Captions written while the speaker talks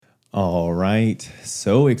All right.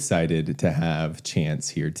 So excited to have Chance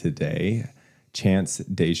here today. Chance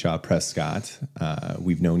Deschamp-Prescott.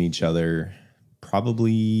 We've known each other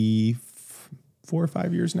probably 4 or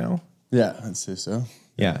 5 years now. Yeah, I'd say so.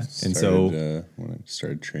 Yeah. When I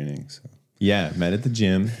started training. So Yeah, met at the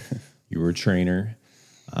gym. You were a trainer.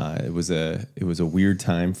 It was a weird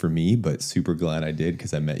time for me, but super glad I did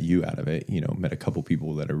because I met you out of it. Met a couple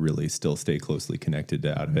people that I really still stay closely connected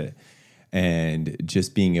to out of it. And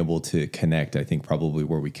just being able to connect, I think probably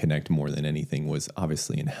where we connect more than anything was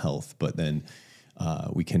obviously in health, but then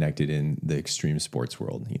we connected in the extreme sports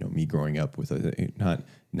world. Me growing up with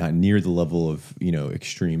not near the level of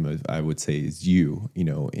extreme of, I would say, is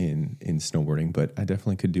in snowboarding, but I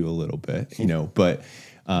definitely could do a little bit. But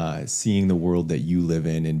seeing the world that you live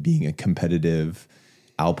in and being a competitive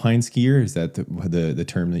alpine skier, is that the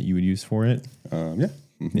term that you would use for it? Yeah.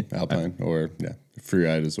 Alpine or free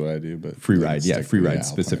ride is what I do, but free ride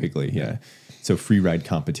specifically. Yeah. So free ride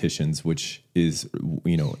competitions, which is,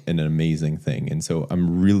 an amazing thing. And so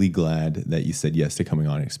I'm really glad that you said yes to coming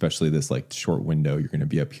on, especially this short window. You're going to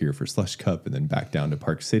be up here for Slush Cup and then back down to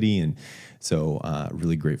Park City. And so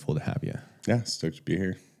really grateful to have you. Yeah. Stoked to be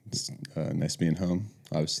here. It's nice being home.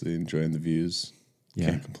 Obviously enjoying the views.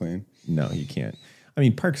 Yeah. Can't complain. No, you can't. I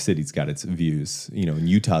mean, Park City's got its views, and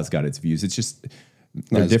Utah's got its views. It's just,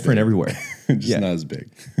 they're different everywhere. Just not as big.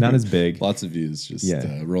 Not as big. Lots of views, just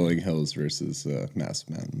rolling hills versus massive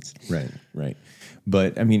mountains. Right.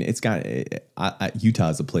 But I mean, it's got Utah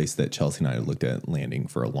is a place that Chelsea and I looked at landing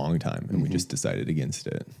for a long time, and we just decided against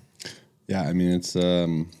it. Yeah, I mean, it's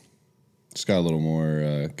just got a little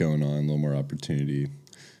more going on, a little more opportunity.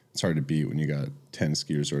 It's hard to beat when you got 10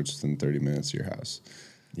 ski resorts within 30 minutes of your house.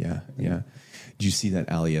 Yeah. Did you see that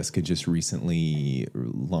Alyeska just recently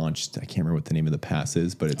launched? I can't remember what the name of the pass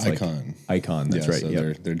is, but it's Icon. Icon, that's right. So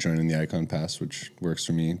they're joining the Icon Pass, which works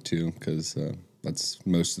for me too, because that's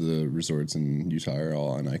most of the resorts in Utah are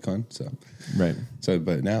all on Icon. So right. So,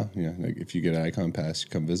 but now, if you get an Icon Pass, you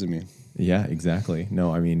come visit me. Yeah, exactly.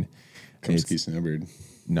 No, I mean, come ski snowboard.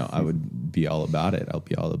 No, I would be all about it. I'll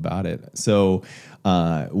be all about it. So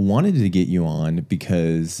wanted to get you on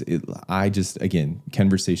because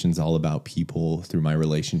conversation's all about people through my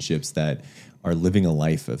relationships that are living a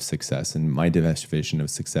life of success. And my definition of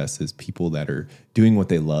success is people that are doing what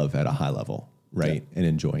they love at a high level, right? Yeah. And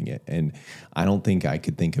enjoying it. And I don't think I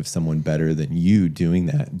could think of someone better than you doing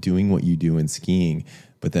that, doing what you do in skiing,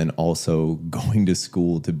 but then also going to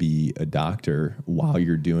school to be a doctor while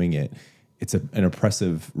you're doing it. It's an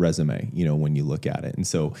impressive resume, when you look at it. And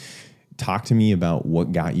so talk to me about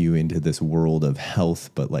what got you into this world of health,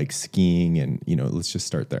 but skiing and, let's just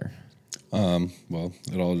start there. Well,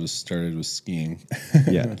 it all just started with skiing.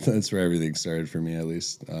 Yeah. That's where everything started for me, at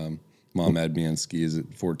least. Mom had me on skis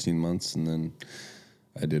at 14 months, and then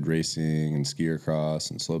I did racing and skier cross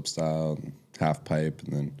and slopestyle and half pipe,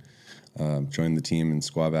 and then joined the team in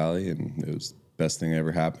Squaw Valley, and it was best thing that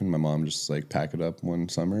ever happened. My mom just pack it up one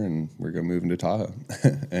summer and we're gonna move into Tahoe.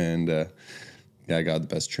 And I got the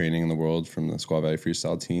best training in the world from the Squaw Valley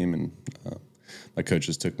freestyle team, and my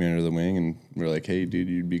coaches took me under the wing and were like, hey dude,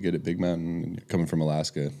 you'd be good at Big Mountain, and coming from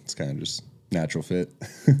Alaska, it's kind of just natural fit.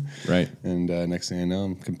 Right. And next thing I know,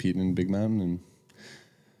 I'm competing in Big Mountain, and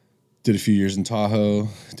did a few years in Tahoe,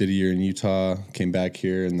 did a year in Utah, came back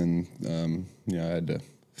here, and then I had to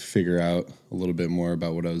figure out a little bit more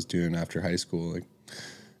about what I was doing after high school. It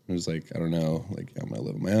was I don't know, I'm gonna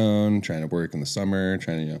live on my own, trying to work in the summer,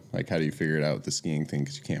 trying to, how do you figure it out with the skiing thing,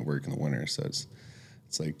 because you can't work in the winter. So it's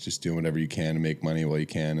just doing whatever you can to make money while you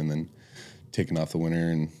can, and then taking off the winter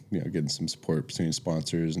and, getting some support between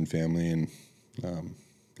sponsors and family, and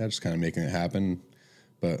just kind of making it happen.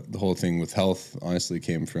 But the whole thing with health honestly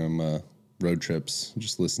came from road trips,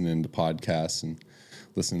 just listening to podcasts and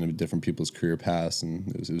listening to different people's career paths, and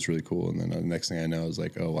it was really cool. And then the next thing I know, I was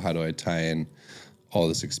like, oh, well, how do I tie in all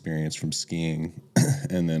this experience from skiing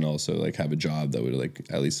and then also have a job that would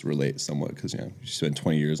at least relate somewhat? Because you spend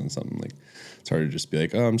 20 years on something, it's hard to just be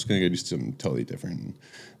like, oh, I'm just gonna go do something totally different and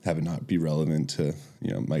have it not be relevant to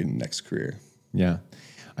my next career. Yeah,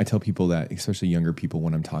 I tell people that, especially younger people,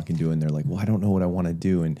 when I'm talking to, and they're like, well, I don't know what I want to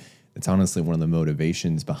do, and it's honestly one of the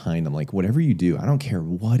motivations behind them. Whatever you do, I don't care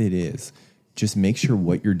what it is, just make sure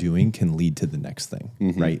what you're doing can lead to the next thing,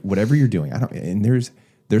 right? Whatever you're doing, and there's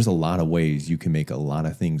a lot of ways you can make a lot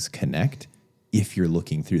of things connect if you're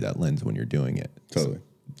looking through that lens when you're doing it. Totally. So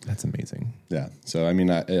that's amazing. Yeah. So, I mean,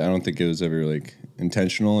 I don't think it was ever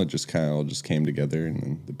intentional. It just kind of all just came together, and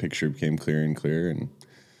then the picture became clearer and clearer.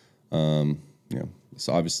 And,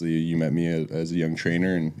 so obviously you met me as a young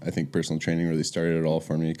trainer, and I think personal training really started it all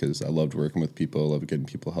for me, because I loved working with people. I loved getting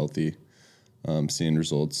people healthy. seeing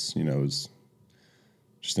results, was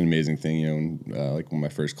just an amazing thing, like when my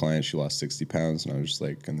first client, she lost 60 pounds and I was just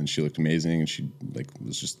like, and then she looked amazing and she like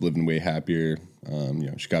was just living way happier.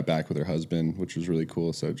 She got back with her husband, which was really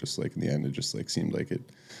cool. So just like in the end, it just like seemed like it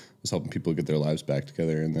was helping people get their lives back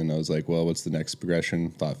together. And then I was like, well, what's the next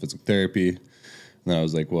progression? Thought physical therapy. And then I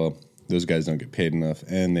was like, well, those guys don't get paid enough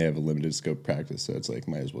and they have a limited scope practice. So it's like,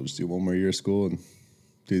 might as well just do one more year of school and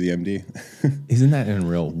do the MD. Isn't that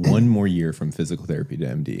unreal? One more year from physical therapy to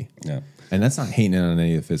MD. Yeah. And that's not hating on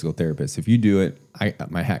any of the physical therapists. If you do it,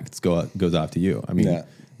 my hat goes off to you. I mean,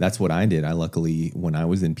 that's what I did. I luckily, when I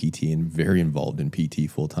was in PT and very involved in PT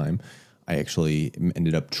full time, I actually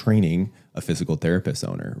ended up training a physical therapist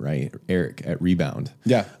owner, right? Eric at Rebound.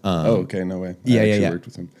 Yeah. Okay. No way. I worked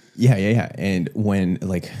with him. Yeah. And when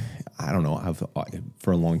I don't know,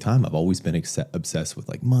 for a long time, I've always been obsessed with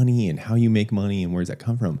like money and how you make money and where does that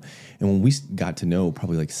come from. And when we got to know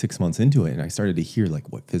probably like 6 months into it and I started to hear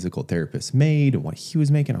like what physical therapists made and what he was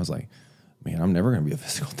making, I was like, man, I'm never going to be a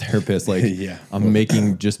physical therapist. Like I'm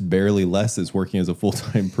making just barely less as working as a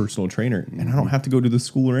full-time personal trainer and I don't have to go to the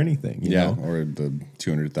school or anything. You know? Or the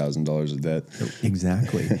 $200,000 of debt.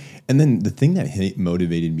 Exactly. And then the thing that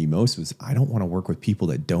motivated me most was I don't want to work with people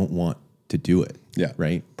that don't want to do it. Yeah.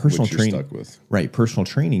 Right. Personal training. Stuck with. Right. Personal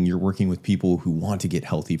training. You're working with people who want to get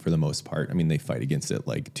healthy for the most part. I mean, they fight against it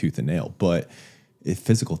like tooth and nail, but if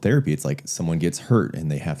physical therapy, it's like someone gets hurt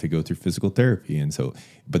and they have to go through physical therapy. And so,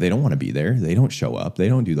 but they don't want to be there. They don't show up. They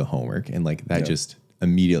don't do the homework. And like that just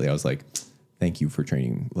immediately I was like, thank you for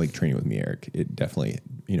training with me, Eric. It definitely,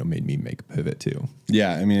 made me make a pivot too.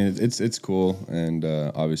 Yeah. I mean, it's cool. And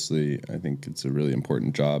obviously I think it's a really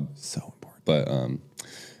important job. So important.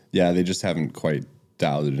 But they just haven't quite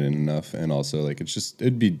dialed it in enough. And also like,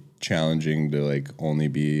 it'd be challenging to like only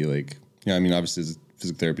be like, I mean, obviously as a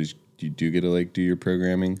physical therapist, you do get to like do your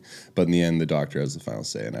programming, but in the end, the doctor has the final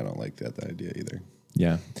say. And I don't like that idea either.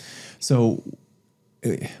 Yeah. So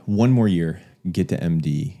one more year, get to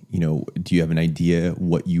MD, do you have an idea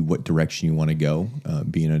what direction you want to go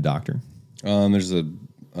being a doctor? There's a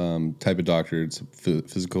type of doctor. It's a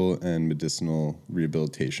physical and medicinal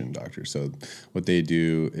rehabilitation doctor. So what they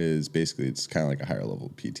do is basically it's kind of like a higher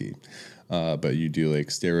level PT. But you do like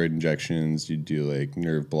steroid injections, you do like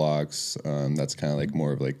nerve blocks. That's kind of like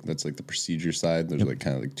more of like, that's like the procedure side. There's like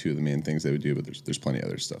kind of like two of the main things they would do, but there's plenty of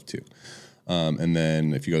other stuff too. And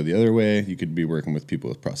then if you go the other way, you could be working with people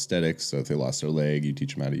with prosthetics. So if they lost their leg, you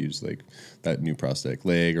teach them how to use like that new prosthetic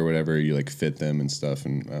leg or whatever. You like fit them and stuff.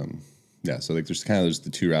 And so like there's the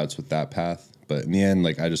two routes with that path. But in the end,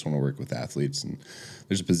 like I just want to work with athletes. And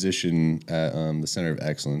there's a position at the Center of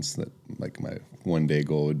Excellence that like my one day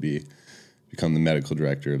goal would be become the medical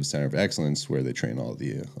director of the Center of Excellence where they train all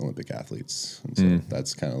the Olympic athletes. And so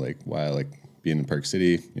that's kind of like why I like being in Park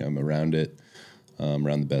City. I'm around it,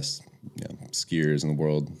 around the best skiers in the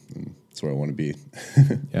world. And that's where I want to be.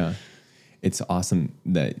 Yeah. It's awesome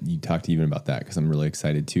that you talked even about that because I'm really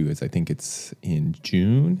excited too. As I think it's in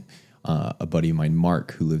June, a buddy of mine,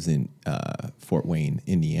 Mark, who lives in Fort Wayne,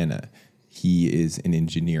 Indiana, he is an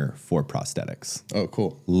engineer for prosthetics. Oh,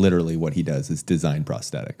 cool. Literally what he does is design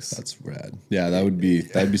prosthetics. That's rad. Yeah, that'd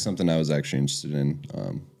be something I was actually interested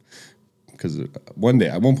in. Because one day,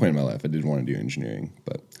 at one point in my life, I did want to do engineering.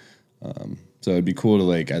 But so it'd be cool to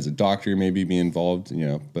like, as a doctor, maybe be involved,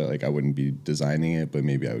 but like I wouldn't be designing it, but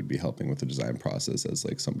maybe I would be helping with the design process as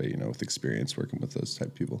like somebody, with experience working with those type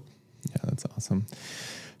of people. Yeah, that's awesome.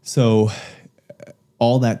 So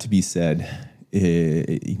all that to be said,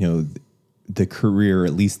 the career,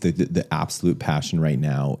 at least the absolute passion right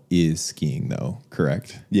now is skiing though,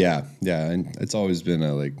 correct? Yeah. And it's always been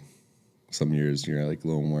like some years you're like a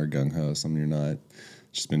little more gung-ho, some you're not.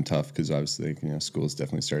 It's just been tough because obviously, school's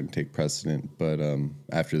definitely starting to take precedent. But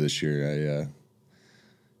after this year,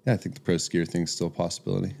 I think the pro skier thing's still a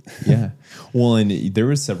possibility. Yeah. Well, and there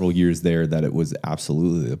was several years there that it was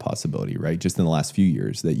absolutely a possibility, right? Just in the last few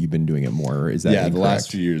years that you've been doing it more. Is that incorrect? The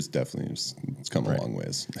last few years definitely it's come a long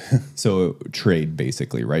ways. So trade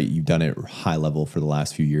basically, right? You've done it high level for the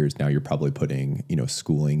last few years. Now you're probably putting,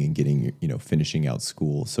 schooling and getting, finishing out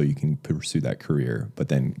school so you can pursue that career, but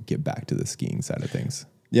then get back to the skiing side of things.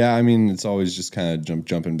 Yeah. I mean, it's always just kind of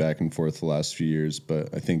jumping back and forth the last few years, but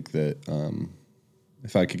I think that,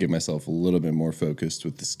 if I could get myself a little bit more focused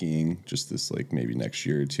with the skiing, just this like maybe next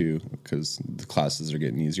year or two, because the classes are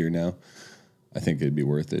getting easier now, I think it'd be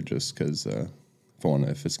worth it just because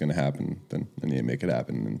if it's going to happen, then I need to make it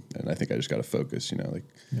happen. And I think I just got to focus,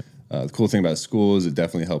 the cool thing about school is it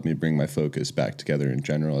definitely helped me bring my focus back together in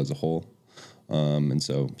general as a whole. And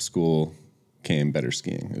so school came better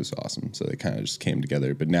skiing. It was awesome. So they kind of just came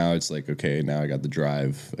together, but now it's like, okay, now I got the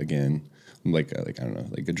drive again. like I don't know,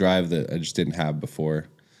 like a drive that I just didn't have before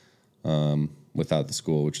without the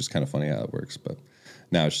school, which is kind of funny how it works. But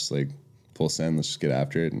now it's just like full send. Let's just get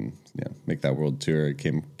after it and make that world tour.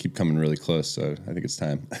 Keep coming really close. So I think it's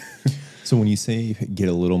time. So when you say get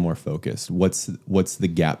a little more focused, what's the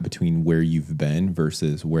gap between where you've been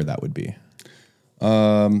versus where that would be?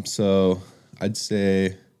 So I'd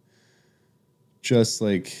say just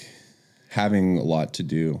like having a lot to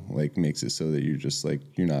do like makes it so that you're just like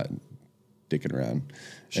you're not dicking around.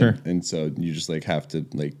 Sure. And so you just like have to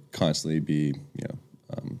like constantly be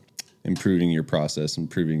improving your process,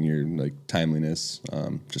 improving your like timeliness,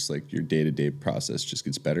 just like your day-to-day process just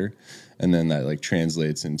gets better. And then that like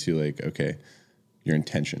translates into like, okay, your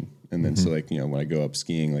intention. And then so like, when I go up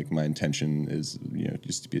skiing, like my intention is,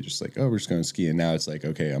 used to be just like, oh, we're just going to ski. And now it's like,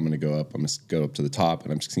 okay, I'm going to go up to the top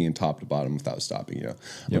and I'm skiing top to bottom without stopping, I'm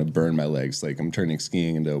going to burn my legs. Like I'm turning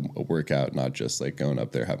skiing into a workout, not just like going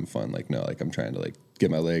up there having fun. Like, no, like I'm trying to like get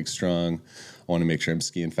my legs strong. I want to make sure I'm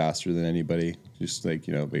skiing faster than anybody. Just like,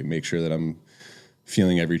 make sure that I'm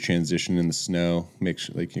feeling every transition in the snow, make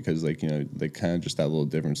sure because like kind of just that little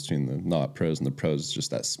difference between the not pros and the pros is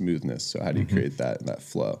just that smoothness. So how do you create that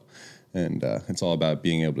flow? And it's all about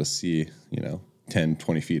being able to see 10,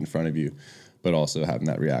 20 feet in front of you, but also having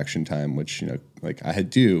that reaction time, which like I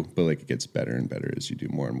do, but like it gets better and better as you do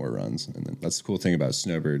more and more runs. And then that's the cool thing about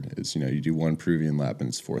snowbird is you do one Peruvian lap and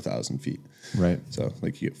it's 4,000 feet. Right. So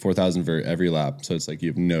like you get 4,000 vert every lap. So it's like you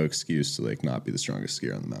have no excuse to like not be the strongest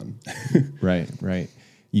skier on the mountain. Right.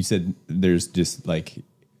 You said there's just like,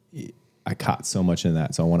 I caught so much in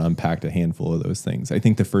that. So I want to unpack a handful of those things. I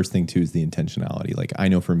think the first thing too is the intentionality. Like I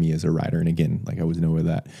know for me as a rider, and again, like I was nowhere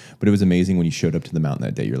that, but it was amazing when you showed up to the mountain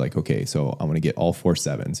that day. You're like, okay, so I want to get all 4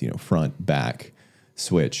 sevens, front, back,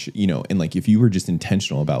 switch, and like if you were just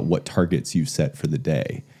intentional about what targets you set for the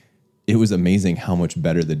day, it was amazing how much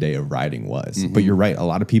better the day of riding was. But you're right. A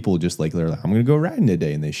lot of people just like, they're like, I'm going to go riding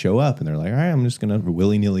today. And they show up and they're like, all right, I'm just going to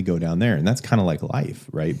willy-nilly go down there. And that's kind of like life,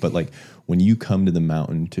 right? But like when you come to the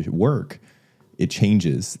mountain to work, it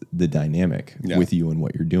changes the dynamic with you and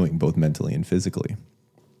what you're doing, both mentally and physically.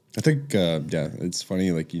 I think, it's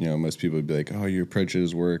funny. Like, most people would be like, oh, your approach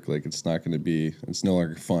is work. Like, it's not going to be, it's no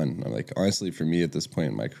longer fun. I'm like, honestly, for me at this point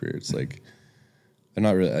in my career, it's like, I'm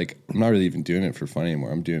not really even doing it for fun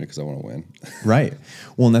anymore. I'm doing it because I want to win. Right.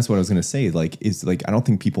 Well, and that's what I was going to say. Like, is like, I don't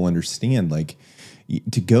think people understand, like,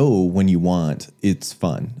 to go when you want, it's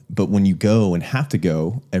fun. But when you go and have to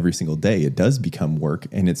go every single day, it does become work,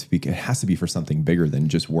 and it has to be for something bigger than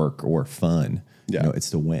just work or fun. Yeah. It's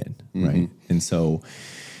to win, right? And so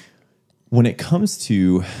when it comes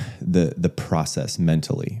to the process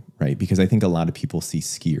mentally, right? Because I think a lot of people see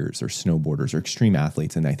skiers or snowboarders or extreme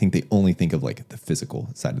athletes, and I think they only think of like the physical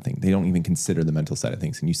side of things. They don't even consider the mental side of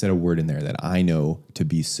things. And you said a word in there that I know to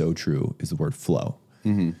be so true is the word flow.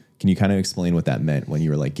 Can you kind of explain what that meant when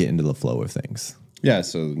you were like, get into the flow of things? Yeah.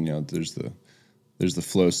 So, there's the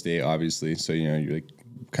flow state, obviously. So, you're like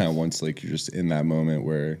kind of once like you're just in that moment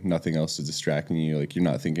where nothing else is distracting you. Like you're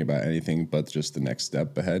not thinking about anything but just the next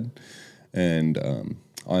step ahead. And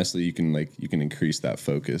honestly, you can increase that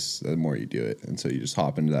focus the more you do it. And so you just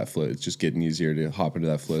hop into that flow. It's just getting easier to hop into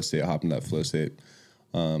that flow state,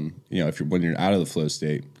 when you're out of the flow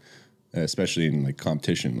state, especially in like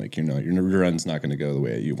competition, like, your run's not going to go the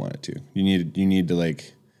way you want it to. You need to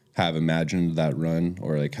like have imagined that run,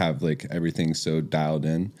 or like have like everything so dialed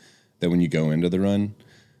in that when you go into the run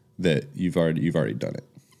that you've already done it.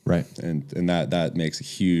 Right. And that makes a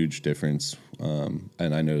huge difference.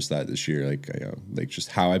 And I noticed that this year, like just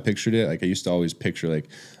how I pictured it. Like I used to always picture like,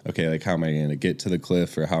 okay, like how am I going to get to the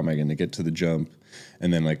cliff, or how am I going to get to the jump?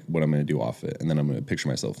 And then like what I'm going to do off it. And then I'm going to picture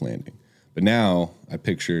myself landing. But now I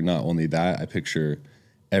picture not only that, I picture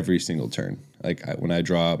every single turn. Like when I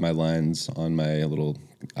draw out my lines on my little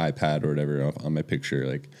iPad or whatever on my picture,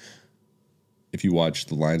 like if you watch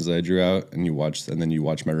the lines that I drew out and then you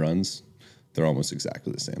watch my runs, they're almost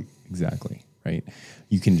exactly the same. Exactly. Right.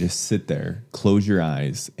 You can just sit there, close your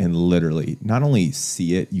eyes, and literally not only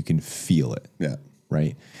see it, you can feel it. Yeah.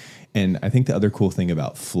 Right. And I think the other cool thing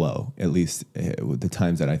about flow, at least the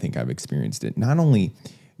times that I think I've experienced it, not only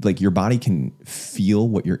like your body can feel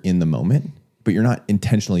what you're in the moment, but you're not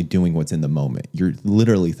intentionally doing what's in the moment. You're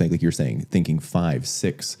literally like you're saying, thinking 5,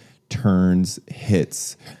 6 turns,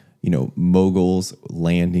 hits, moguls,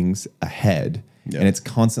 landings ahead. Yep. And it's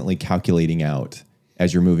constantly calculating out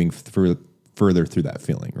as you're moving further through that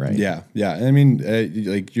feeling, right? Yeah. I mean,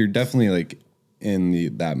 like you're definitely like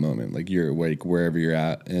in that moment, like you're like wherever you're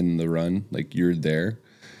at in the run, like you're there.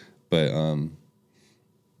 But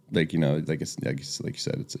like, like like you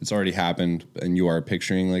said, it's already happened, and you are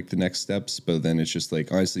picturing like the next steps. But then it's just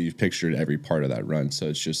like, honestly, you've pictured every part of that run, so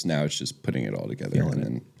it's just putting it all together,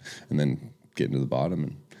 and then getting to the bottom.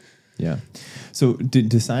 And yeah. So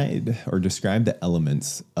decide or describe the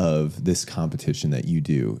elements of this competition that you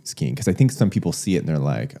do skiing, because I think some people see it and they're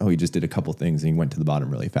like, oh, he just did a couple things and he went to the bottom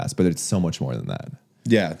really fast, but it's so much more than that.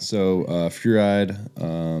 Yeah, so freeride,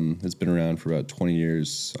 it's been around for about 20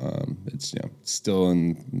 years. It's still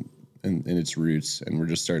in its roots, and we're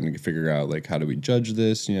just starting to figure out like how do we judge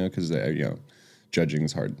this, because judging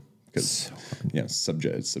is hard because it's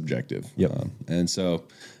subjective. Yep. And so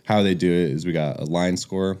how they do it is we got a line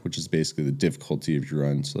score, which is basically the difficulty of your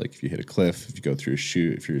run. So like if you hit a cliff, if you go through a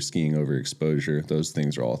chute, if you're skiing over exposure, those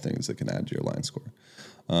things are all things that can add to your line score.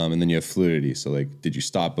 And then you have fluidity. So like, did you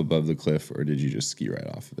stop above the cliff or did you just ski right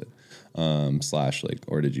off of it?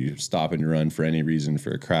 Or did you stop and run for any reason,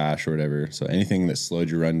 for a crash or whatever? So anything that slowed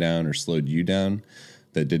your run down or slowed you down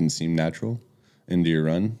that didn't seem natural into your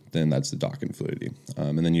run, then that's the dock and fluidity.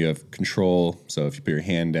 And then you have control. So if you put your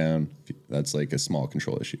hand down, that's like a small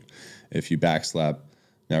control issue. If you backslap,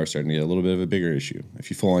 now we're starting to get a little bit of a bigger issue. If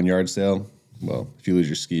you fall on yard sail, well, if you lose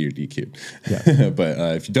your ski, you're DQ'd. Yeah. But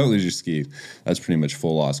if you don't lose your ski, that's pretty much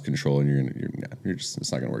full loss control, and you're just,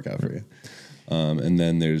 it's not going to work out for you. And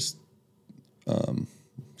then there's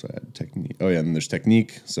technique. Oh yeah, and then there's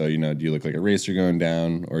technique. So do you look like a racer going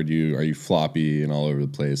down, or are you floppy and all over the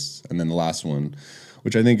place? And then the last one,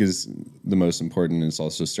 which I think is the most important, and it's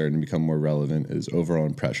also starting to become more relevant, is overall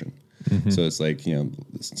impression. Mm-hmm. So it's like,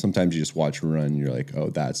 sometimes you just watch a run and you're like, oh,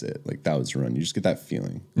 that's it. Like that was a run. You just get that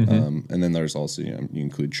feeling. Mm-hmm. And then there's also, you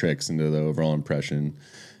include tricks into the overall impression,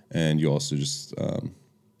 and you also just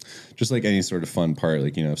like any sort of fun part,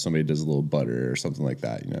 like, if somebody does a little butter or something like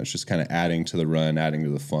that, it's just kind of adding to the run, adding to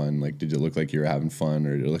the fun. Like, did it look like you were having fun,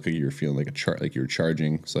 or did it look like you were feeling like you were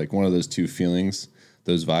charging? So like one of those two feelings,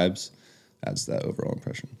 those vibes, adds to that overall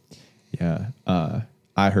impression. Yeah.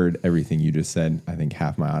 I heard everything you just said. I think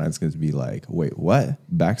half my audience is going to be like, wait, what?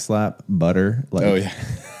 Backslap, butter? Like, oh, yeah.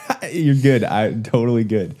 You're good. I'm totally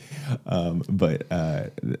good. But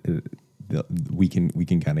we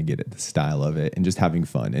can kind of get at the style of it and just having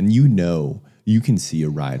fun. And you can see a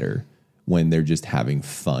rider when they're just having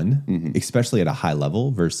fun, mm-hmm. especially at a high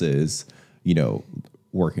level versus,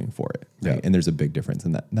 working for it. Right? Yeah. And there's a big difference,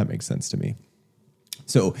 and that makes sense to me.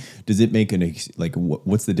 So does it make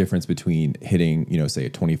what's the difference between hitting, say a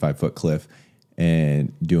 25-foot cliff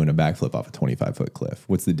and doing a backflip off a 25-foot cliff?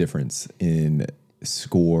 What's the difference in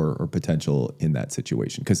score or potential in that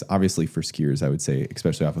situation? Because obviously for skiers, I would say,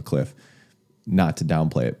 especially off a cliff, not to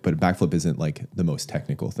downplay it, but a backflip isn't like the most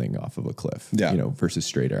technical thing off of a cliff, versus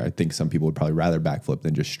straight air. I think some people would probably rather backflip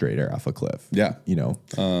than just straight air off a cliff. Yeah.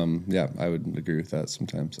 I would agree with that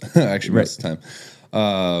sometimes. Actually, most of the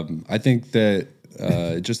time. I think that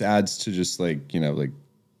it just adds to just like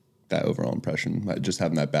that overall impression. Just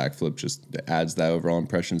having that backflip just adds that overall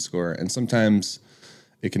impression score. And sometimes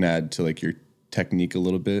it can add to like your technique a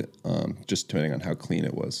little bit, just depending on how clean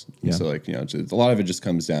it was. Yeah. So like, a lot of it just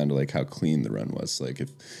comes down to like how clean the run was. So like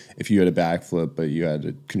if you had a backflip, but you had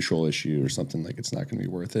a control issue or something, like it's not going to be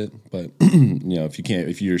worth it. But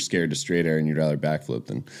if you're scared to straight air and you'd rather backflip,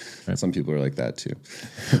 then some people are like that too.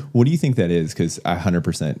 What do you think that is? Cause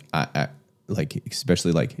 100%, like,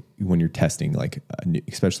 especially like when you're testing, like,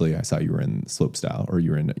 especially I saw you were in slope style, or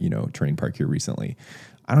you were in, terrain park here recently.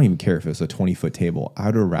 I don't even care if it was a 20-foot table. I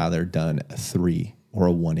would have rather done a 3 or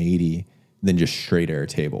a 180 than just straight air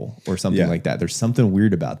table or something like that. There's something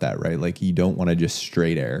weird about that, right? Like you don't want to just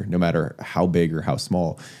straight air, no matter how big or how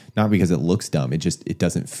small, not because it looks dumb. It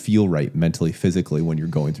doesn't feel right mentally, physically when you're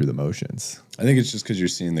going through the motions. I think it's just because you're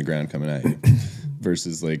seeing the ground coming at you.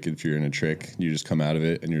 Versus like if you're in a trick, you just come out of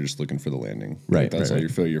it and you're just looking for the landing. Right. Like that's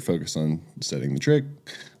all you're focused on, setting the trick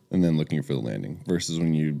and then looking for the landing. Versus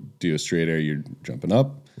when you do a straight air, you're jumping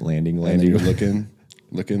up, landing. And then you're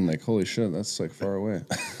looking like, holy shit, that's like far away.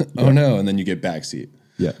 Oh no! And then you get backseat.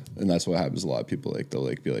 Yeah. And that's what happens. A lot of people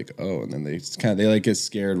they'll be like, oh, and then they get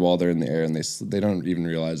scared while they're in the air, and they don't even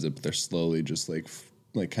realize it, but they're slowly just like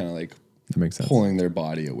that makes sense. Pulling their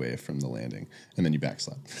body away from the landing, and then you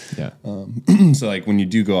backslap. Yeah. So like when you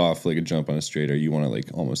do go off like a jump on a straight air, you want to like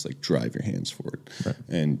almost like drive your hands forward,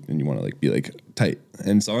 and you want to like be like tight.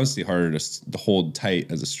 And it's honestly harder to hold tight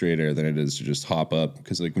as a straight air than it is to just hop up,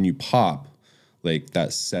 because like when you pop, like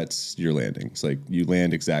that sets your landing. So like you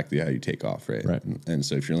land exactly how you take off, right? And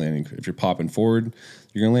so if you're popping forward,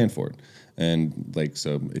 you're gonna land forward. And like,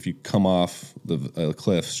 so if you come off the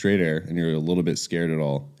cliff straight air and you're a little bit scared at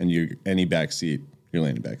all, and you're any back seat, you're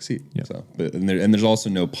landing back seat. Yeah. So, there's also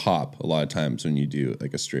no pop a lot of times when you do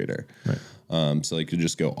like a straight air. Right. So like you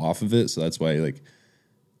just go off of it. So that's why like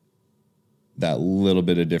that little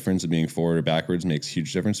bit of difference of being forward or backwards makes a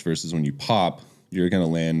huge difference versus when you pop, you're going to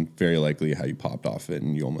land very likely how you popped off it.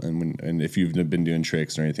 And if you've been doing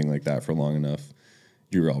tricks or anything like that for long enough,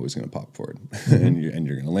 you're always going to pop forward and you're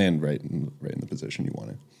going to land right in the position you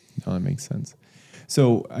want it. No, that makes sense.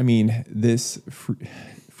 So, I mean, this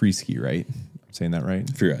free ski, right? I'm saying that right?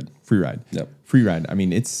 Free ride. Yep. Free ride. I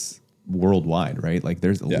mean, it's worldwide, right? Like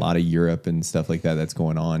there's a lot of Europe and stuff like that that's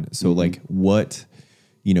going on. So like what,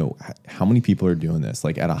 how many people are doing this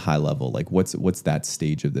like at a high level? Like what's that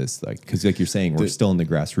stage of this? Like, cause like you're saying, we're still in the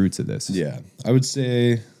grassroots of this. Yeah. I would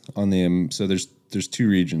say on the, so there's two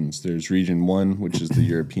regions. There's region 1, which is the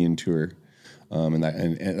European tour. And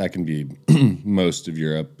that can be most of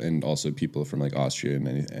Europe, and also people from like Austria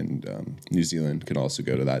and New Zealand can also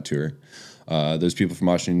go to that tour. Those people from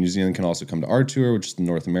Austria and New Zealand can also come to our tour, which is the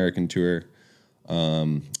North American tour.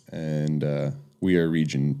 And we are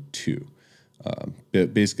region 2.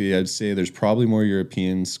 But basically, I'd say there's probably more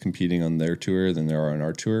Europeans competing on their tour than there are on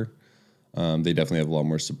our tour. They definitely have a lot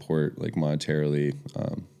more support, like monetarily.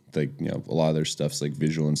 Like, a lot of their stuff's like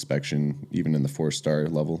visual inspection, even in the 4-star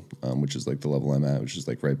level, which is like the level I'm at, which is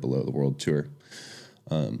like right below the world tour.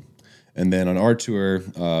 And then on our tour,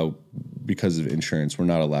 because of insurance, we're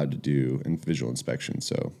not allowed to do visual inspection.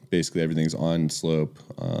 So basically everything's on slope,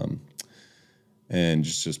 and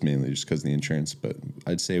just mainly just because of the insurance. But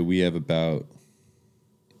I'd say we have about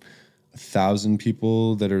 1,000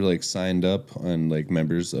 people that are like signed up on like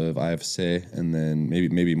members of IFSA, and then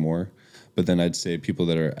maybe more. But then I'd say people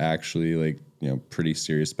that are actually like, pretty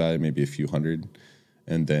serious about it, maybe a few hundred.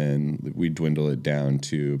 And then we dwindle it down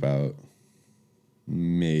to about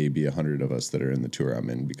maybe 100 of us that are in the tour I'm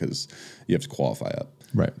in, because you have to qualify up.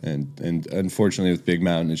 Right. And unfortunately with Big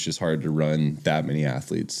Mountain, it's just hard to run that many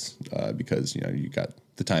athletes because, you got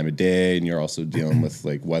the time of day and you're also dealing with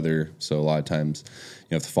like weather. So a lot of times,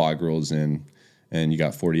 if the fog rolls in, and you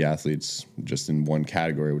got 40 athletes just in one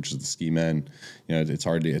category, which is the ski men, it's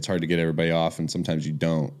hard to get everybody off, and sometimes you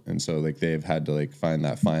don't. And so like they've had to like find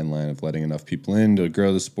that fine line of letting enough people in to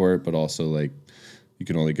grow the sport, but also like you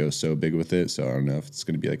can only go so big with it. So I don't know if it's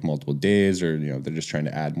going to be like multiple days, or they're just trying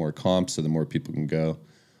to add more comps so the more people can go.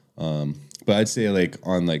 But I'd say like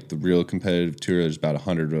on like the real competitive tour, there's about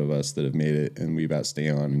 100 of us that have made it, and we about stay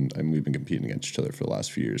on, and we've been competing against each other for the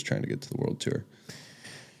last few years trying to get to the world tour.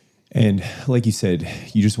 And like you said,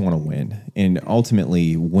 you just want to win, and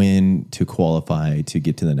ultimately win to qualify to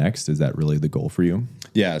get to the next. Is that really the goal for you?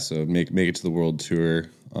 Yeah. So make it to the world tour.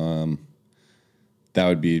 That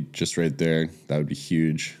would be just right there. That would be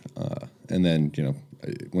huge. And then,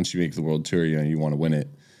 once you make the world tour, you want to win it.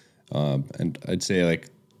 And I'd say like,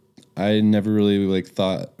 I never really like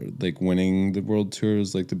thought like winning the world tour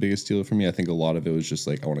was like the biggest deal for me. I think a lot of it was just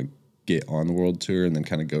like, I want to get on the world tour and then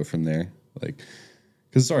kind of go from there. Like,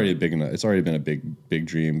 because it's already it's already been a big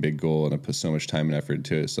dream, big goal, and I put so much time and effort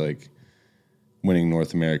into it. So like winning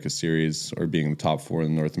North America Series or being in the top 4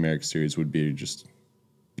 in the North America Series would be just,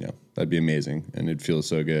 that'd be amazing, and it'd feel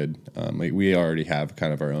so good. Like we already have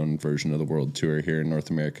kind of our own version of the world tour here in North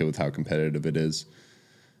America with how competitive it is.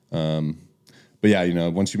 But yeah,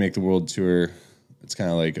 once you make the world tour, it's kind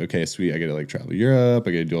of like, okay, sweet, I get to like travel Europe,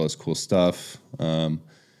 I get to do all this cool stuff.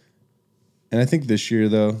 And I think this year,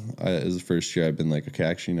 though, as the first year, I've been like, okay,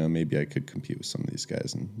 actually, maybe I could compete with some of these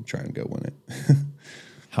guys and try and go win it.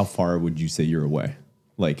 How far would you say you're away?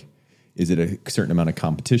 Like, is it a certain amount of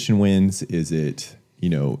competition wins? Is it,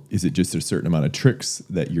 is it just a certain amount of tricks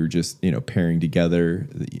that you're just, pairing together,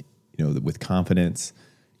 with confidence?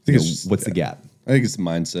 I think what's the gap? I think it's the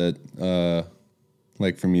mindset.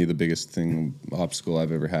 Like for me, the biggest obstacle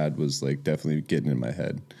I've ever had was like definitely getting in my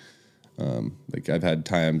head. Like I've had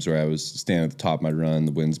times where I was standing at the top of my run,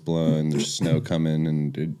 the wind's blowing, there's snow coming,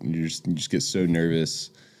 and you just get so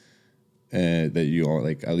nervous that you all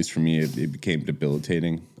like. At least for me, it became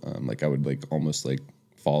debilitating. Like I would like almost like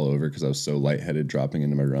fall over because I was so lightheaded dropping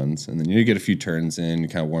into my runs. And then you get a few turns in, you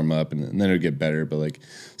kind of warm up, and then it'll get better. But like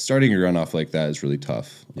starting your run off like that is really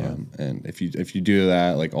tough. Yeah. And if you do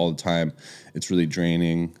that like all the time, it's really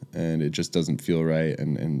draining, and it just doesn't feel right.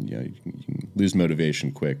 And you can lose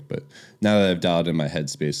motivation quick. But now that I've dialed in my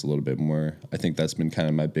headspace a little bit more, I think that's been kind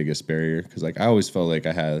of my biggest barrier, because like I always felt like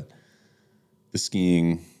I had the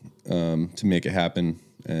skiing to make it happen.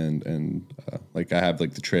 And like I have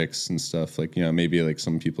like the tricks and stuff, like, maybe like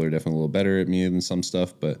some people are definitely a little better at me than some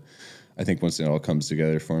stuff, but I think once it all comes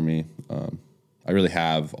together for me, I really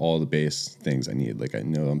have all the base things I need. Like I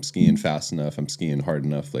know I'm skiing fast enough, I'm skiing hard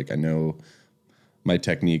enough. Like I know my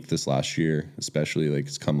technique this last year, especially, like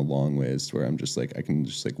it's come a long ways to where I'm just like, I can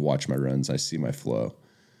just like watch my runs, I see my flow.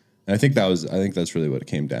 And I think that's really what it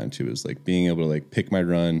came down to, is like being able to like pick my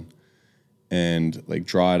run and like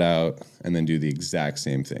draw it out and then do the exact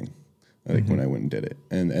same thing. Like when I went and did it,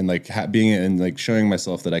 and like being and like showing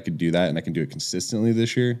myself that I could do that and I can do it consistently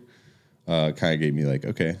this year, kind of gave me like,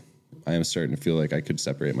 okay, I am starting to feel like I could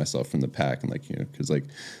separate myself from the pack, and like, you know, because like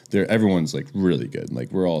everyone's like really good,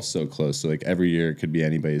 like we're all so close, so like every year it could be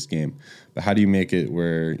anybody's game, but how do you make it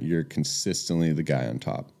where you're consistently the guy on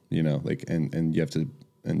top, you know, like and you have to,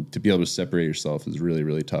 and to be able to separate yourself is really,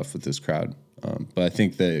 really tough with this crowd. But I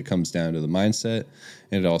think that it comes down to the mindset,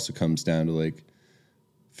 and it also comes down to like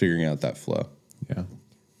figuring out that flow. Yeah,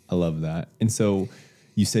 I love that. And so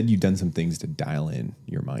you said you've done some things to dial in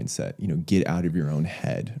your mindset, you know, get out of your own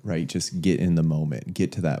head, right? Just get in the moment,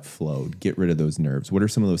 get to that flow, get rid of those nerves. What are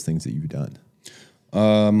some of those things that you've done?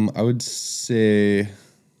 I would say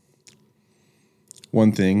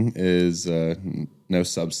one thing is no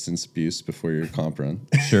substance abuse before your comp run.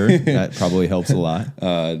 Sure, that probably helps a lot.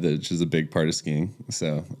 Which is a big part of skiing.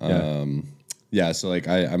 So, so like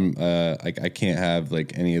I can't have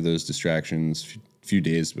like any of those distractions few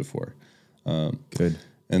days before. Good.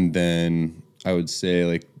 And then I would say,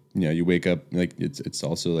 like, you know, you wake up, like it's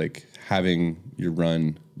also like having your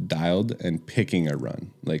run dialed and picking a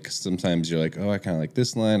run. Like sometimes you're like, oh, I kind of like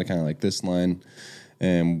this line, I kind of like this line.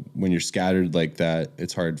 And when you're scattered like that,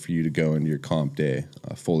 it's hard for you to go into your comp day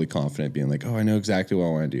fully confident, being like, oh, I know exactly what I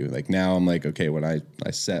want to do. Like now I'm like, okay, when I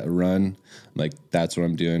set a run, I'm like, that's what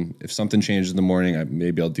I'm doing. If something changes in the morning,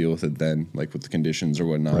 maybe I'll deal with it then, like with the conditions or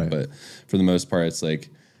whatnot. Right. But for the most part, it's like,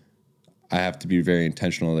 I have to be very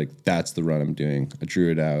intentional. Like that's the run I'm doing. I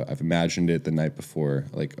drew it out. I've imagined it the night before,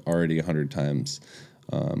 like already 100 times.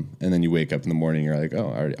 And then you wake up in the morning, you're like, oh,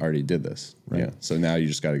 I already did this. Right. Yeah. So now you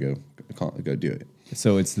just got to go do it.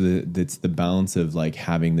 So it's the balance of like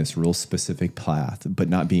having this real specific path, but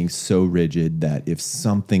not being so rigid that if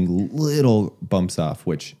something little bumps off,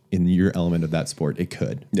 which in your element of that sport, it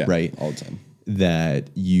could, right? All the time. That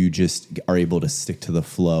you just are able to stick to the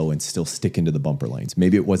flow and still stick into the bumper lanes.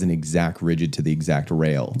 Maybe it wasn't exact rigid to the exact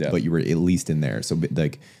rail, but you were at least in there. So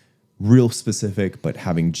like real specific, but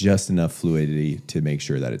having just enough fluidity to make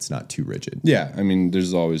sure that it's not too rigid. Yeah, I mean,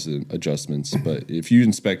 there's always adjustments, but if you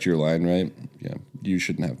inspect your line right, yeah, you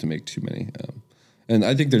shouldn't have to make too many. And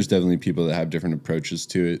I think there's definitely people that have different approaches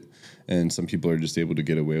to it, and some people are just able to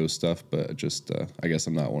get away with stuff, but just, I guess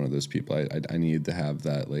I'm not one of those people. I need to have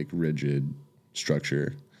that like rigid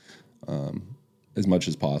structure as much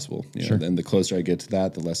as possible. You know? And the closer I get to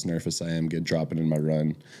that, the less nervous I am dropping in my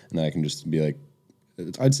run, and then I can just be like,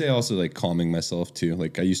 I'd say also like calming myself too.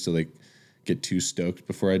 Like I used to like get too stoked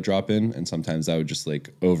before I drop in, and sometimes I would just like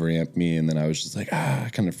overamp me, and then I was just like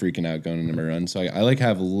kind of freaking out going into my run. So I like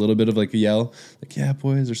have a little bit of like a yell, like yeah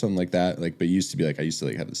boys or something like that. Like but used to be like I used to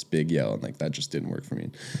like have this big yell, and like that just didn't work for me.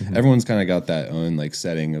 Everyone's kind of got that own like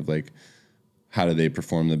setting of like how do they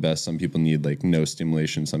perform the best. Some people need like no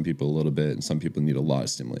stimulation, some people a little bit, and some people need a lot of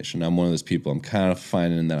stimulation. I'm one of those people. I'm kind of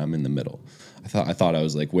finding that I'm in the middle. I thought I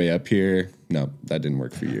was like way up here. No, that didn't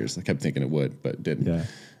work for years. I kept thinking it would, but it didn't. Yeah.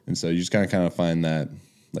 And so you just kind of find that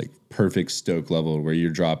like perfect stoke level where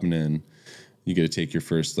you're dropping in. You get to take your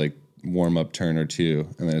first like warm up turn or two,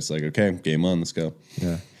 and then it's like, okay, game on, let's go.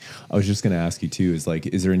 Yeah. I was just going to ask you too, is like,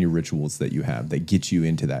 is there any rituals that you have that get you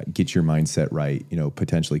into that, get your mindset right, you know,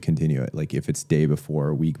 potentially continue it? Like if it's day before,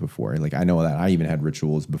 a week before, like I know that I even had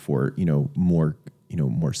rituals before,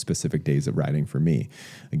 more specific days of riding for me.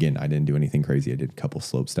 Again, I didn't do anything crazy. I did a couple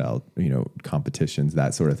slope style, competitions,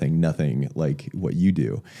 that sort of thing. Nothing like what you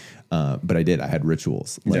do. But I had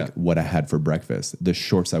rituals, like what I had for breakfast, the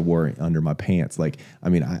shorts I wore under my pants. Like, I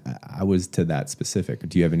mean, I was to that specific.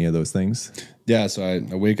 Do you have any of those things? Yeah. So I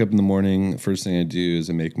wake up in the morning. First thing I do is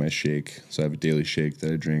I make my shake. So I have a daily shake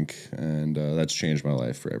that I drink, and that's changed my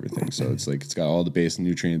life for everything. So it's like, it's got all the base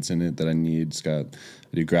nutrients in it that I need. I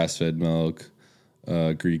do grass-fed milk,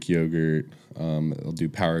 Greek yogurt. I'll do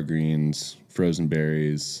power greens, frozen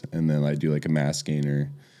berries, and then I do like a mass gainer,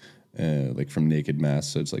 like from Naked Mass.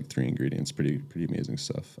 So it's like 3 ingredients, pretty amazing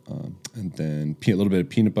stuff. And then a little bit of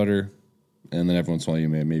peanut butter, and then every once in a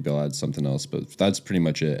while maybe I'll add something else, but that's pretty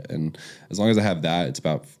much it. And as long as I have that, it's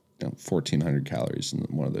about 1,400 calories in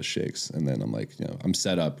one of those shakes, and then I'm like, I'm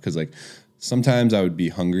set up because like. Sometimes I would be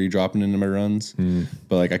hungry dropping into my runs,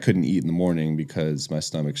 but like I couldn't eat in the morning because my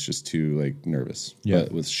stomach's just too like nervous. Yeah.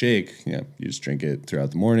 But with shake, you just drink it throughout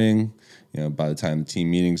the morning. By the time the team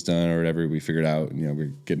meeting's done or whatever, we figured out,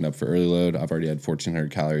 we're getting up for early load. I've already had 1,400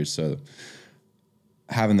 calories, so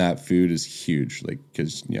having that food is huge. Like,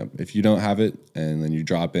 because, you know, if you don't have it and then you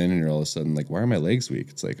drop in and you're all of a sudden like, why are my legs weak?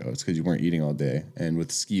 It's like, oh, it's because you weren't eating all day. And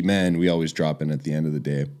with ski men, we always drop in at the end of the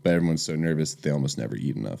day, but everyone's so nervous that they almost never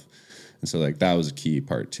eat enough. And so like that was a key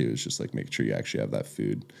part too. Is just like make sure you actually have that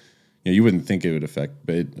food. You know, you wouldn't think it would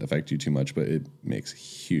affect you too much, but it makes a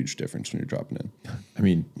huge difference when you're dropping in. I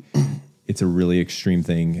mean, it's a really extreme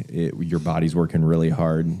thing. Your body's working really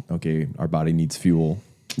hard. Okay, our body needs fuel.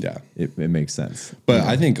 Yeah, it makes sense. But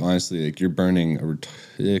I think honestly, like you're burning a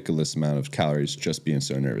ridiculous amount of calories just being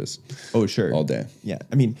so nervous. Oh, sure. All day. Yeah.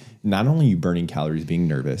 I mean, not only are you burning calories being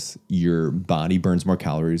nervous, your body burns more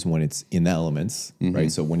calories when it's in the elements, right?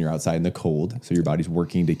 So when you're outside in the cold, so your body's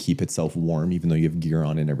working to keep itself warm, even though you have gear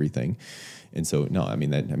on and everything. And so, no, I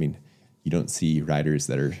mean, you don't see riders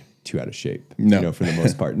that are too out of shape, no. You know, for the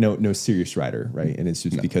most part. No serious rider, right? And it's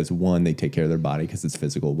just because one, they take care of their body because it's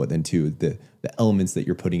physical, but then two, the elements that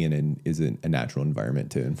you're putting in isn't a natural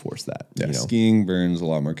environment to enforce that. Yeah, you know? Skiing burns a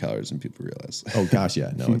lot more calories than people realize. Oh gosh,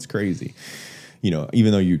 yeah, no, it's crazy. You know,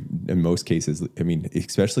 even though you, in most cases, I mean,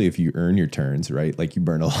 especially if you earn your turns, right? Like you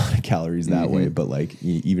burn a lot of calories that way, but like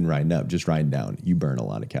even riding up, just riding down, you burn a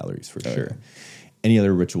lot of calories for sure. Yeah. Any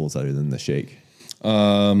other rituals other than the shake?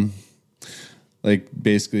 Like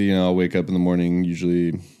basically, you know, I'll wake up in the morning.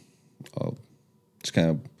 Usually, I'll just kind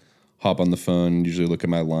of hop on the phone. Usually, look at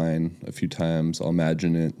my line a few times. I'll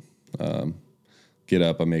imagine it. Get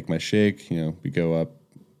up. I'll make my shake. You know, we go up,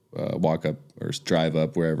 walk up, or drive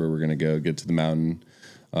up wherever we're gonna go. Get to the mountain.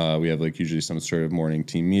 We have like usually some sort of morning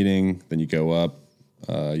team meeting. Then you go up.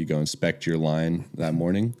 You go inspect your line that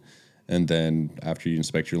morning. And then after you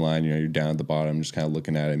inspect your line, you know, you're down at the bottom, just kind of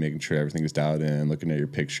looking at it, making sure everything is dialed in, looking at your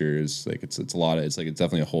pictures. Like it's a lot of, it's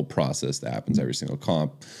definitely a whole process that happens every single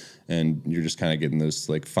comp. And you're just kind of getting those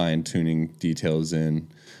like fine tuning details in.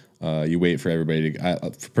 You wait for everybody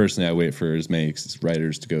personally, I wait for as many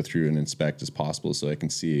riders to go through and inspect as possible so I can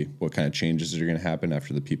see what kind of changes are going to happen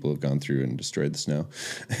after the people have gone through and destroyed the snow.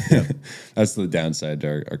 Yeah. That's the downside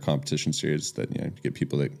to our competition series, that, you know, you get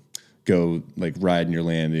people that go like ride in your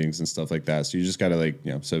landings and stuff like that. So you just got to like,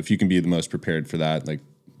 you know, so if you can be the most prepared for that, like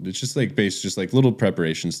it's just like just like little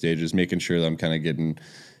preparation stages, making sure that I'm kind of getting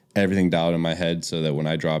everything dialed in my head so that when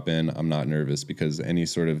I drop in, I'm not nervous, because any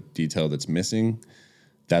sort of detail that's missing,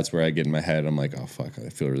 that's where I get in my head. I'm like, oh fuck, I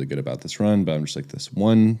feel really good about this run, but I'm just like, this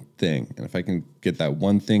one thing. And if I can get that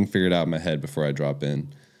one thing figured out in my head before I drop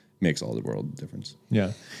in, makes all the world difference.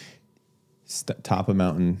 Yeah. Top of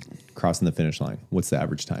mountain, crossing the finish line. What's the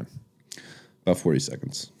average time? About 40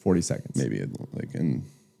 seconds. 40 seconds. Maybe like in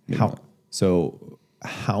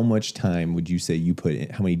how much time would you say you put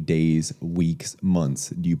in? How many days, weeks, months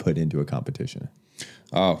do you put into a competition?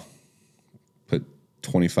 Oh, put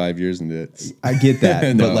 25 years into it. I get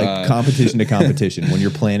that, no, but like competition to competition, when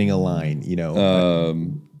you're planning a line, you know,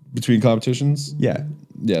 between competitions. Yeah.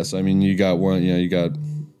 Yes. I mean, you got one. You know,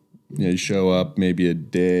 you show up maybe a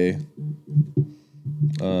day.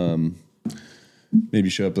 Maybe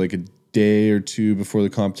show up like a day or two before the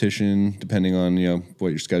competition, depending on, you know, what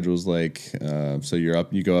your schedule is like. So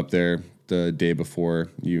you go up there the day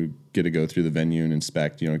before, you get to go through the venue and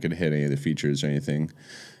inspect. You don't get to hit any of the features or anything.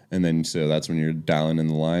 And then, so that's when you're dialing in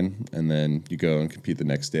the line, and then you go and compete the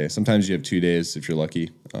next day. Sometimes you have 2 days if you're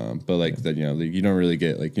lucky. But like that, you know, you don't really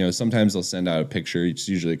get like, you know, sometimes they'll send out a picture. It's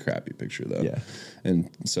usually a crappy picture though. Yeah. And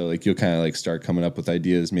so like, you'll kind of like start coming up with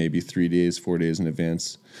ideas, maybe 3 days, 4 days in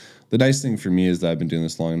advance. The nice thing for me is that I've been doing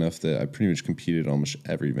this long enough that I pretty much competed almost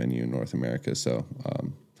every venue in North America. So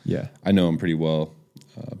yeah, I know them pretty well.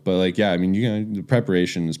 But like, yeah, I mean, you know, the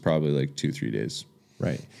preparation is probably like 2-3 days.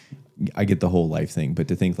 Right. I get the whole life thing, but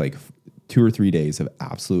to think like 2 or 3 days of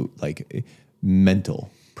absolute like mental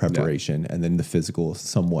preparation, and then the physical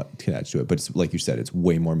somewhat attached to it. But it's like you said, it's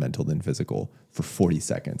way more mental than physical for 40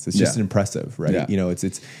 seconds. It's just impressive, right? Yeah. You know,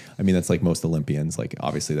 it's, I mean, that's like most Olympians, like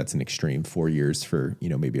obviously that's an extreme 4 years for, you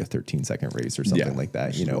know, maybe a 13-second race or something like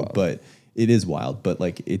that, you know, wild. But it is wild, but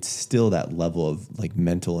like, it's still that level of like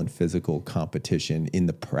mental and physical competition in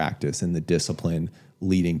the practice and the discipline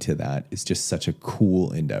leading to that is just such a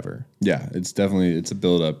cool endeavor. Yeah. It's a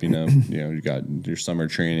build up, you know, you got your summer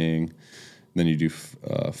training, then you do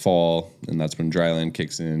fall, and that's when dryland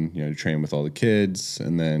kicks in. You know, you train with all the kids,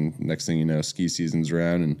 and then next thing you know, ski season's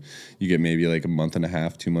around, and you get maybe like a month and a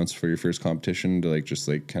half, 2 months for your first competition to like just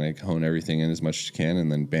like kind of hone everything in as much as you can,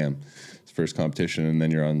 and then bam, it's first competition, and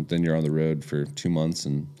then you're on the road for 2 months,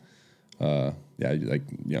 and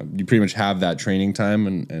you pretty much have that training time,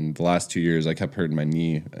 and the last 2 years I kept hurting my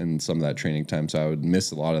knee and some of that training time, so I would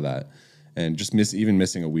miss a lot of that. and just even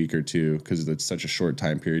missing a week or two, because it's such a short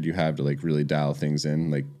time period you have to like really dial things in,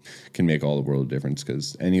 like can make all the world of difference,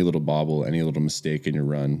 because any little bobble, any little mistake in your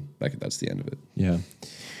run, like that's the end of it. Yeah.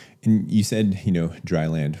 And you said, dry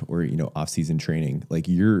land or, off-season training, like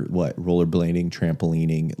you're rollerblading,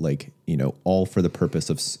 trampolining, like, all for the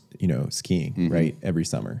purpose of, skiing, right? Every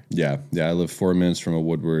summer. Yeah. I live 4 minutes from a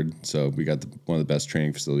Woodward, so we got one of the best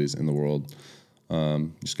training facilities in the world.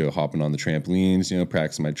 Just go hopping on the trampolines,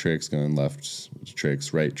 practicing my tricks, going left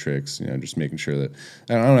tricks, right tricks, just making sure that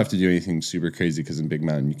I don't have to do anything super crazy, because in Big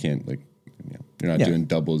Mountain you can't like, you're not doing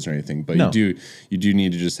doubles or anything, but you do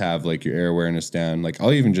need to just have like your air awareness down. Like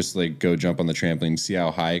I'll even just like go jump on the trampoline, see how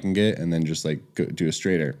high I can get, and then just like go do a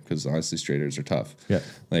straighter, because honestly straighters are tough. Yeah.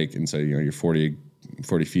 Like, and so, you're 40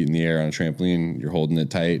 feet in the air on a trampoline, you're holding it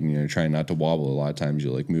tight and you're trying not to wobble. A lot of times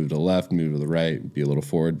you'll like move to the left, move to the right, be a little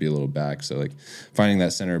forward, be a little back. So like finding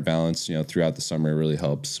that center of balance, throughout the summer really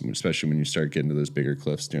helps, especially when you start getting to those bigger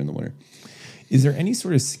cliffs during the winter. Is there any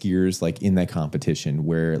sort of skiers like in that competition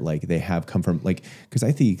where like they have come from, like, because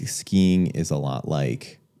I think skiing is a lot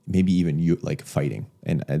like maybe even you like fighting,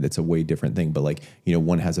 and that's a way different thing. But like,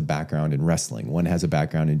 one has a background in wrestling, one has a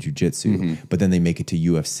background in jiu-jitsu, but then they make it to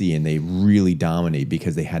UFC and they really dominate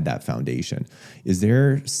because they had that foundation. Is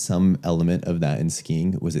there some element of that in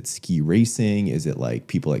skiing? Was it ski racing? Is it like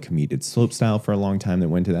people that competed slope style for a long time that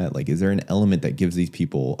went to that? Like, is there an element that gives these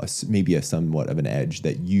people maybe a somewhat of an edge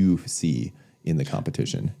that you see in the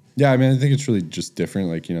competition? Yeah, I mean, I think it's really just different.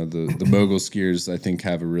 Like, the mogul skiers, I think,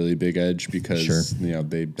 have a really big edge because,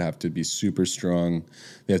 they have to be super strong.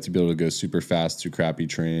 They have to be able to go super fast through crappy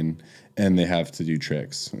terrain, and they have to do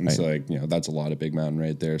tricks. And so, like, that's a lot of Big Mountain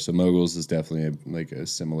right there. So moguls is definitely a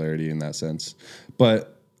similarity in that sense.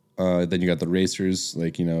 But then you got the racers,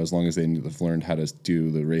 like, as long as they have learned how to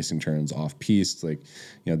do the racing turns off piste, like,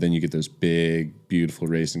 then you get those big, beautiful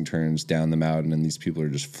racing turns down the mountain, and these people are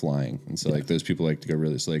just flying. And so like those people like to go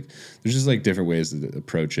really, so like there's just like different ways to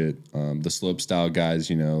approach it. The slope style guys,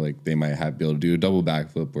 like they might be able to do a double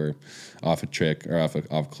backflip or off a trick or off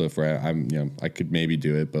a cliff where I could maybe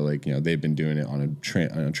do it, but like, they've been doing it on a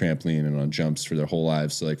trampoline and on jumps for their whole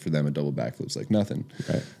lives. So like for them, a double backflip's like nothing.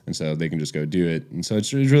 Right. And so they can just go do it. And so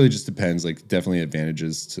it really just depends, like definitely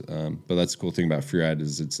advantages to, but that's the cool thing about freeride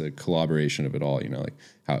is it's a collaboration of it all, like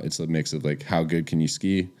how it's a mix of like how good can you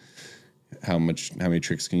ski, how many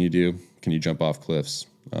tricks can you do, can you jump off cliffs,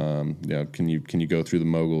 can you go through the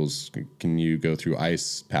moguls, can you go through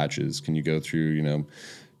ice patches, can you go through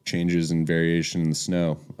changes and variation in the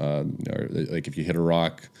snow, or like if you hit a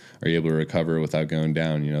rock, are you able to recover without going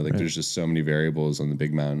down? There's just so many variables on the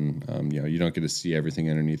Big Mountain. You don't get to see everything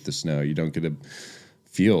underneath the snow. You don't get to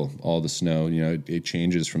feel all the snow. It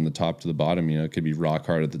changes from the top to the bottom. It could be rock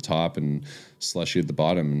hard at the top and slushy at the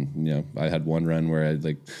bottom. And I had one run where I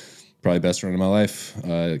like probably best run of my life,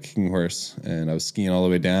 kicking horse, and I was skiing all the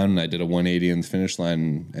way down, and I did a 180 in the finish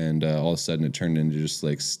line, and all of a sudden it turned into just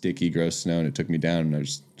like sticky, gross snow, and it took me down, and I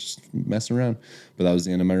was just messing around. But that was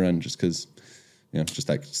the end of my run, just because just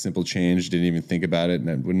that simple change. Didn't even think about it, and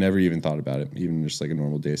I would never even thought about it, even just like a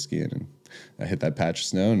normal day skiing. And I hit that patch of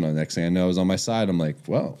snow, and the next thing I know, I was on my side. I'm like,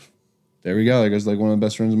 well, there we go. There goes like one of the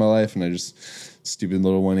best runs of my life, and I just stupid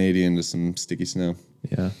little 180 into some sticky snow.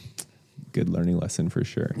 Yeah, good learning lesson for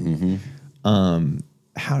sure.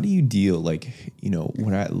 How do you deal, like,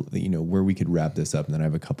 where we could wrap this up, and then I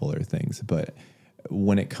have a couple other things, but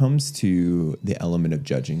when it comes to the element of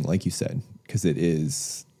judging, like you said, because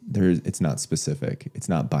it's not specific, it's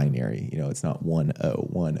not binary, it's not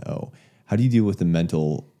 1-0. How do you deal with the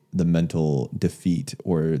mental defeat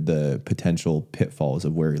or the potential pitfalls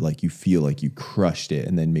of where like you feel like you crushed it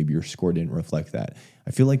and then maybe your score didn't reflect that?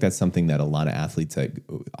 I feel like that's something that a lot of athletes that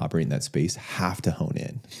operate in that space have to hone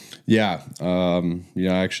in. Yeah.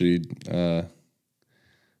 Actually,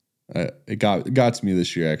 it got to me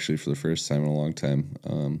this year, actually, for the first time in a long time.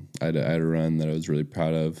 I had a run that I was really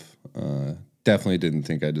proud of. Definitely didn't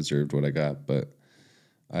think I deserved what I got, but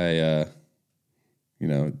it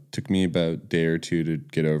took me about a day or two to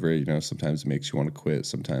get over it. Sometimes it makes you want to quit.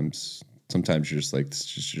 Sometimes you're just like,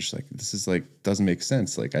 this is like, doesn't make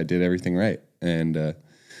sense. Like I did everything right. And,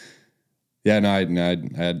 I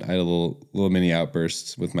had a little mini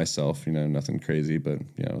outbursts with myself, nothing crazy, but,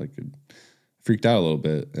 like freaked out a little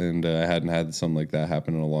bit. And I hadn't had something like that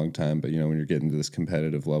happen in a long time. But, when you're getting to this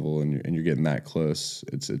competitive level and you're getting that close,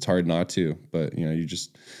 it's hard not to. But, you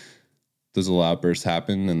just, those little outbursts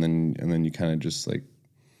happen, and then you kind of just like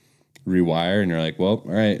rewire, and you're like, well,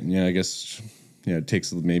 all right, I guess, it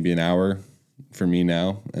takes maybe an hour for me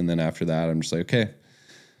now. And then after that, I'm just like, okay,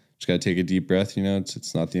 just got to take a deep breath.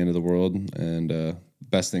 It's not the end of the world. And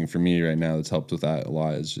best thing for me right now that's helped with that a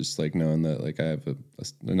lot is just like knowing that like I have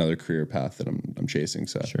another career path that I'm chasing.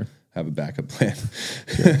 So Sure. have a backup plan.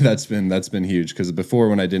 That's been huge, because before,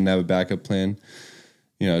 when I didn't have a backup plan,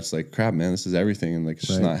 you know, it's like, crap, man, this is everything, and like it's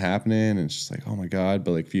just not happening, and it's just like, oh my god.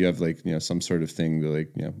 But like if you have like, you know, some sort of thing to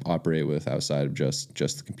like, you know, operate with outside of just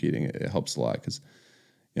the competing, it helps a lot, because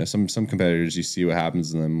you know, some competitors, you see what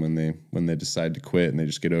happens to them when they decide to quit and they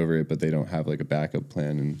just get over it, but they don't have like a backup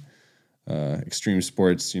plan. And extreme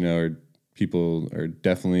sports, you know, people are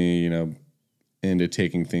definitely, you know, into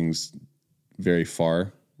taking things very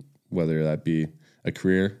far, whether that be a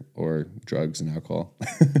career or drugs and alcohol.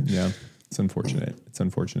 Yeah, it's unfortunate. It's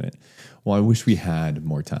unfortunate. Well, I wish we had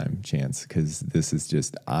more time, Chance, because this is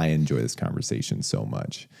just, I enjoy this conversation so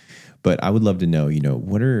much. But I would love to know, you know,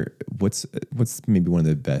 what's maybe one of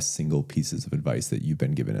the best single pieces of advice that you've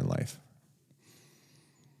been given in life?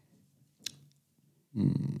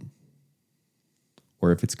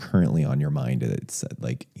 Or if it's currently on your mind, it's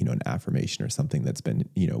like, you know, an affirmation or something that's been,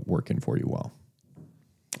 you know, working for you well.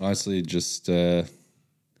 Honestly, just let's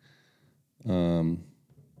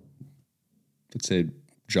say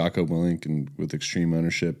Jocko Willink, and with extreme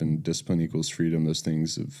ownership and discipline equals freedom, those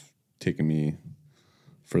things have taken me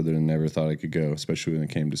further than I ever thought I could go, especially when it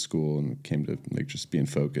came to school and it came to like just being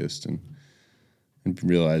focused and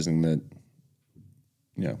realizing that,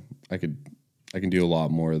 you know, I can do a lot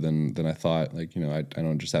more than I thought. Like, you know, I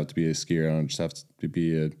don't just have to be a skier. I don't just have to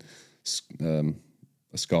be a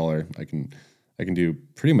scholar. I can do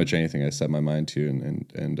pretty much anything I set my mind to.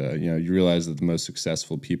 And you know, you realize that the most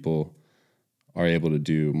successful people are able to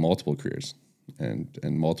do multiple careers and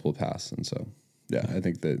multiple paths. And so, yeah, I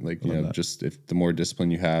think that, like, you know, just if the more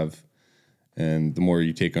discipline you have and the more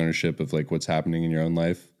you take ownership of like what's happening in your own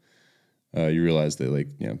life, you realize that, like,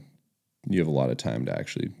 you know, you have a lot of time to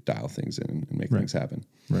actually dial things in and make things happen.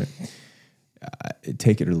 Right.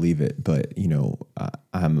 Take it or leave it. But, you know,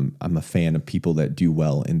 I'm a fan of people that do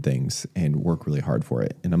well in things and work really hard for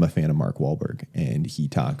it. And I'm a fan of Mark Wahlberg. And he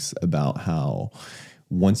talks about how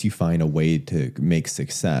once you find a way to make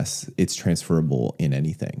success, it's transferable in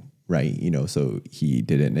anything. Right. You know, so he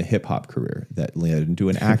did it in a hip hop career that led into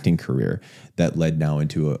an acting career that led now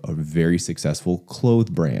into a very successful clothes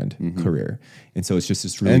brand career. And so it's just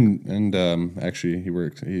this really. And actually,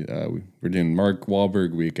 we're doing Mark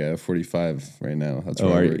Wahlberg week at F45 right now. That's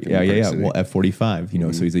where yeah. Well, F45, you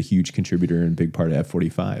know, so he's a huge contributor and big part of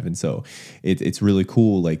F45. And so it's really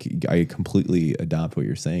cool. Like, I completely adopt what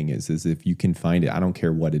you're saying is if you can find it, I don't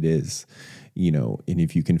care what it is. You know, and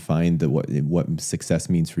if you can find what success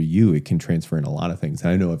means for you, it can transfer in a lot of things.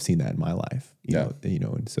 And I know I've seen that in my life. You know,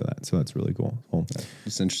 and so that's really cool. Well,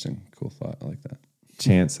 it's interesting, cool thought. I like that.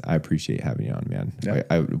 Chance, I appreciate having you on, man.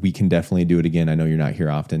 Yeah. We can definitely do it again. I know you're not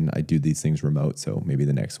here often. I do these things remote, so maybe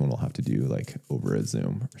the next one we'll have to do like over a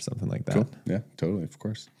Zoom or something like that. Cool. Yeah, totally, of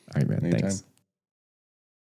course. All right, man. Anytime. Thanks.